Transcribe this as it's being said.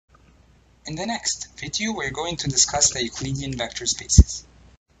In the next video, we're going to discuss the Euclidean vector spaces.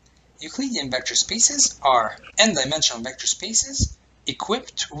 Euclidean vector spaces are n-dimensional vector spaces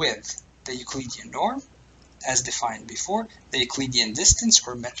equipped with the Euclidean norm, as defined before, the Euclidean distance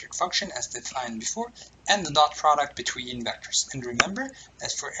or metric function as defined before, and the dot product between vectors. And remember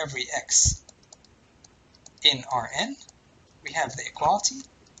that for every x in Rn, we have the equality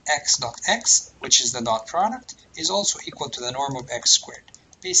x dot x, which is the dot product, is also equal to the norm of x squared,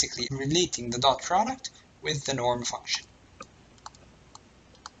 basically relating the dot product with the norm function.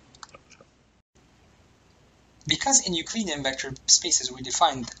 Because in Euclidean vector spaces we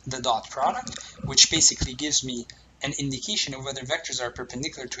defined the dot product, which basically gives me an indication of whether vectors are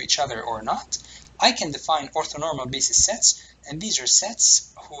perpendicular to each other or not, I can define orthonormal basis sets, and these are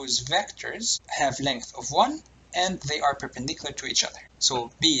sets whose vectors have length of 1 and they are perpendicular to each other.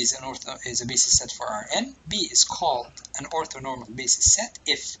 So B is a basis set for Rn. B is called an orthonormal basis set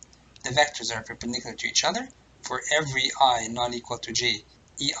if the vectors are perpendicular to each other for every I not equal to j,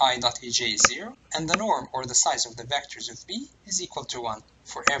 ei dot ej is 0, and the norm or the size of the vectors of B is equal to 1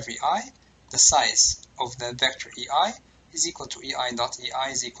 for every I. The size of the vector ei is equal to ei dot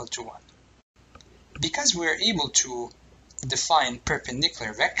ei is equal to 1. Because we are able to define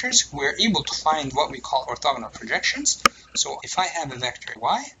perpendicular vectors, we're able to find what we call orthogonal projections. So if I have a vector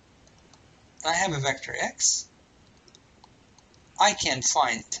y, I have a vector x, I can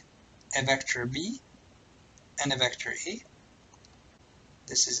find a vector b and a vector a.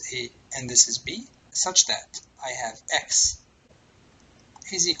 This is a and this is b, such that I have x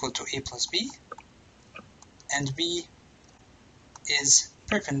is equal to a plus b, and b is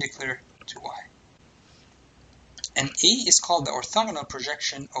perpendicular to y. And A is called the orthogonal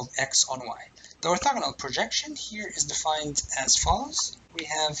projection of x on y. The orthogonal projection here is defined as follows. We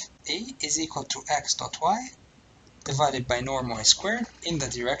have A is equal to x dot y divided by norm y squared in the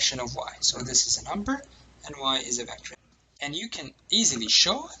direction of y. So this is a number and y is a vector. And you can easily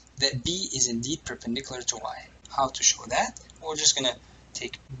show that B is indeed perpendicular to y. How to show that? We're just going to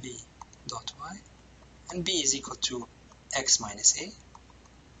take B dot y, and B is equal to x minus A,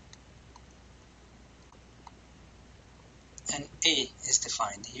 and A is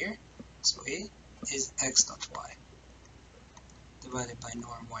defined here, so A is x dot y divided by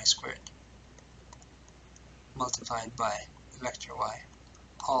norm y squared multiplied by vector y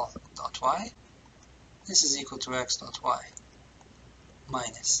all dot y. This is equal to x dot y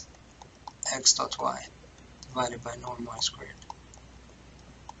minus x dot y divided by norm y squared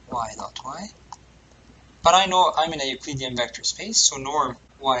y dot y. But I know I'm in a Euclidean vector space, so norm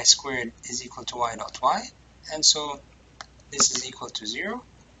y squared is equal to y dot y, and so this is equal to 0.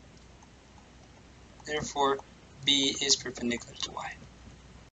 Therefore, B is perpendicular to y.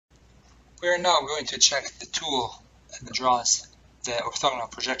 We are now going to check the tool that draws the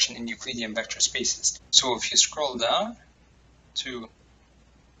orthogonal projection in Euclidean vector spaces. So if you scroll down to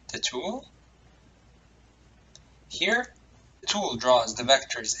the tool, here the tool draws the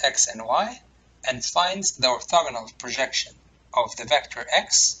vectors x and y and finds the orthogonal projection of the vector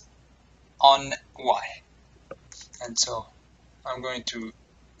x on y. And so I'm going to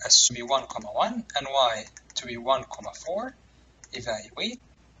assume to be 1, 1 and y to be 1, 4, evaluate.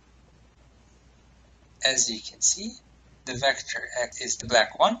 As you can see, the vector x is the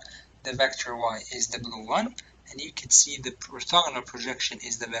black one, the vector y is the blue one, and you can see the orthogonal projection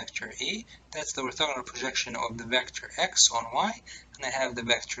is the vector a. That's the orthogonal projection of the vector x on y, and I have the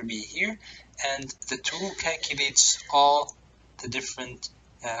vector b here, and the tool calculates all the different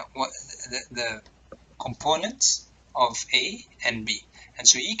the components of A and B. And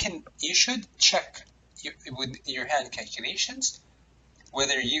so you should check with your hand calculations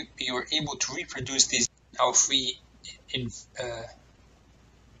whether you are able to reproduce these. Now if we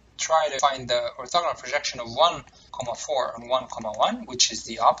try to find the orthogonal projection of 1, 4 and 1, 1, which is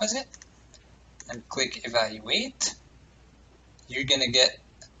the opposite, and click evaluate, you're going to get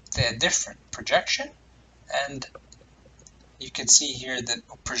the different projection, and you can see here the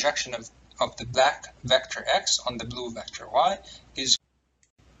projection of the black vector x on the blue vector y is.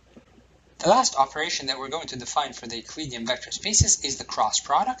 The last operation that we're going to define for the Euclidean vector spaces is the cross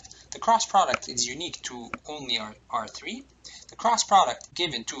product. The cross product is unique to only R3. The cross product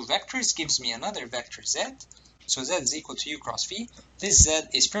given two vectors gives me another vector z. So z is equal to u cross v. This z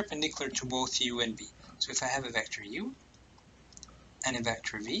is perpendicular to both u and v. So if I have a vector u and a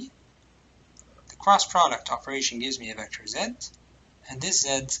vector v, the cross product operation gives me a vector z, and this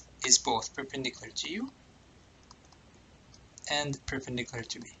z is both perpendicular to u and perpendicular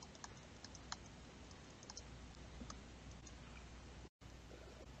to v.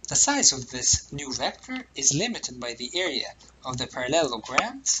 The size of this new vector is limited by the area of the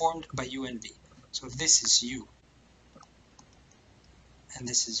parallelogram formed by u and v. So if this is u and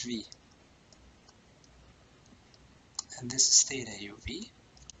this is v and this is theta uv,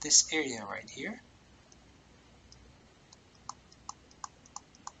 this area right here,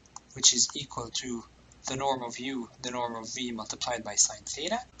 which is equal to the norm of u, the norm of v multiplied by sine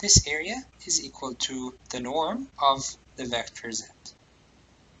theta, this area is equal to the norm of the vector z.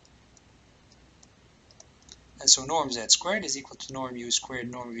 And so norm z squared is equal to norm u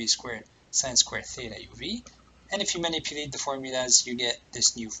squared, norm v squared, sine squared theta uv. And if you manipulate the formulas, you get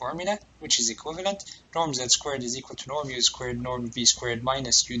this new formula, which is equivalent. Norm z squared is equal to norm u squared, norm v squared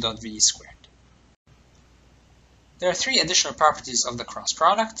minus u dot v squared. There are three additional properties of the cross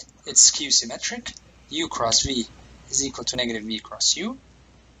product. It's skew symmetric. U cross v is equal to negative v cross u.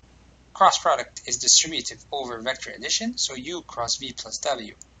 Cross product is distributive over vector addition, so u cross v plus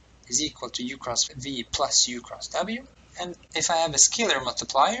w is equal to u cross v plus u cross w. And if I have a scalar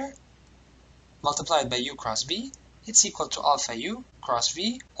multiplier multiplied by u cross v, it's equal to alpha u cross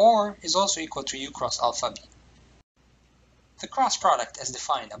v, or is also equal to u cross alpha b. The cross product as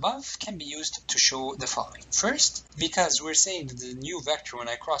defined above can be used to show the following. First, because we're saying that the new vector, when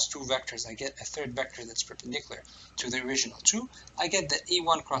I cross two vectors, I get a third vector that's perpendicular to the original two, I get that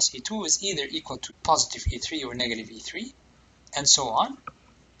e1 cross e2 is either equal to positive e3 or negative e3, and so on.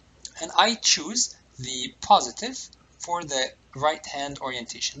 And I choose the positive for the right-hand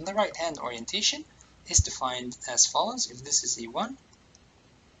orientation. The right-hand orientation is defined as follows. If this is e1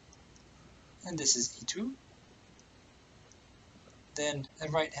 and this is e2, then the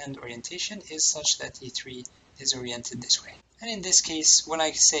right-hand orientation is such that e3 is oriented this way. And in this case, when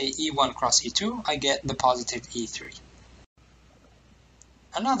I say e1 cross e2, I get the positive e3.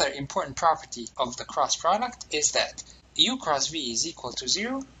 Another important property of the cross product is that u cross v is equal to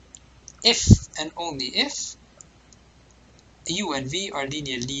 0 if and only if u and v are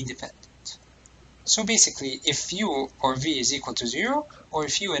linearly dependent. So basically, if u or v is equal to 0, or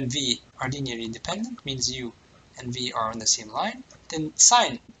if u and v are linearly dependent, means u and v are on the same line, then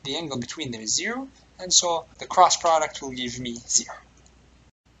sine the angle between them is 0, and so the cross product will give me 0.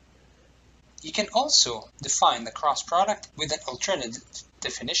 You can also define the cross product with an alternative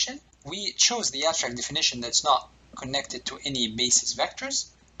definition. We chose the abstract definition that's not connected to any basis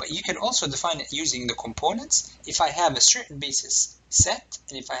vectors, but you can also define it using the components. If I have a certain basis set,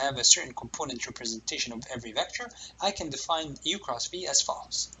 and if I have a certain component representation of every vector, I can define u cross v as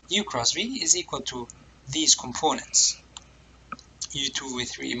follows. U cross v is equal to these components, u2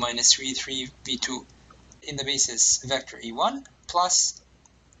 v3 minus 3 v2 in the basis vector e1, plus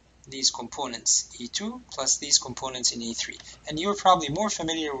these components e2 plus these components in e3. And you're probably more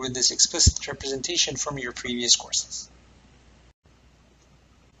familiar with this explicit representation from your previous courses.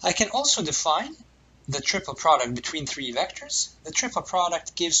 I can also define the triple product between three vectors. The triple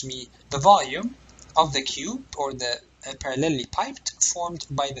product gives me the volume of the cube, or the parallelly piped, formed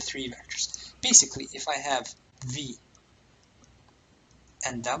by the three vectors. Basically, if I have v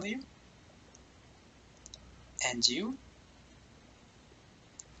and w and u,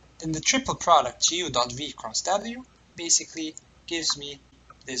 then the triple product u dot v cross w basically gives me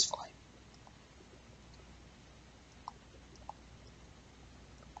this volume.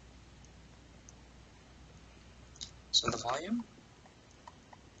 So the volume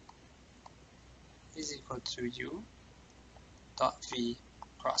is equal to u dot v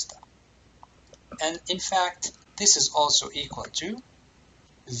cross w. And in fact, this is also equal to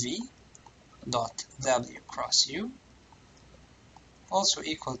v dot w cross u, also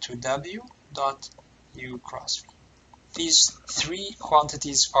equal to w dot u cross v. These three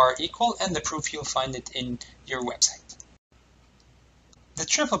quantities are equal, and the proof you'll find it in your website. The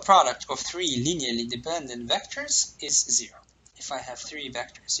triple product of three linearly dependent vectors is 0. If I have three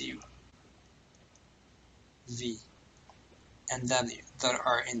vectors u, v, and w that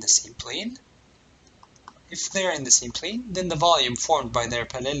are in the same plane, if they're in the same plane, then the volume formed by their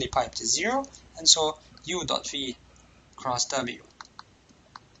parallelly piped is 0, and so u dot v cross w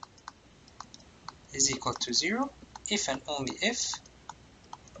is equal to 0 if and only if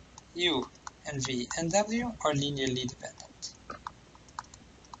u and v and w are linearly dependent.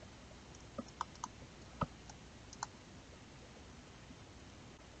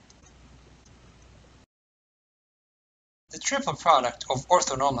 The triple product of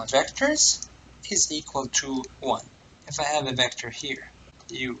orthonormal vectors is equal to 1. If I have a vector here,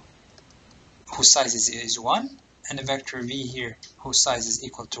 u, whose size is 1, and a vector v here, whose size is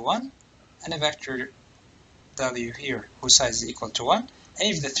equal to 1, and a vector w here, whose size is equal to 1, and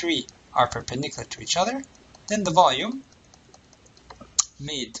if the three are perpendicular to each other, then the volume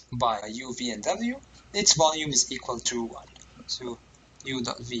made by u, v, and w, its volume is equal to 1. So u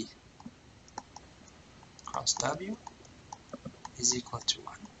dot v cross w is equal to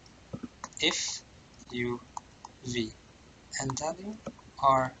 1 if u, v, and w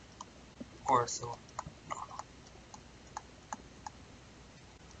are orthonormal.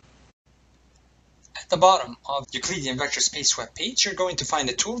 At the bottom of Euclidean vector space webpage, you're going to find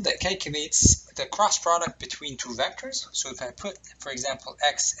a tool that calculates the cross product between two vectors. So if I put, for example,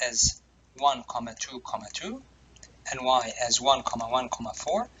 x as 1, 2, 2, and y as 1, 1,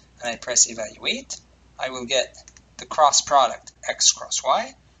 4, and I press evaluate, I will get the cross product x cross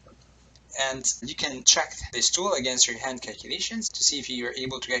y. And you can check this tool against your hand calculations to see if you're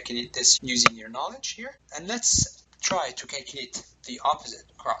able to calculate this using your knowledge here. And let's try to calculate the opposite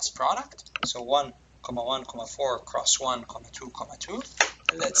cross product. So 1, 1, 4 cross 1, 2, 2.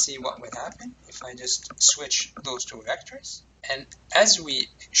 And let's see what would happen if I just switch those two vectors. And as we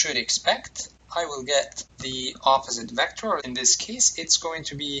should expect, I will get the opposite vector. In this case, it's going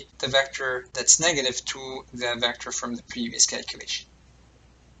to be the vector that's negative to the vector from the previous calculation.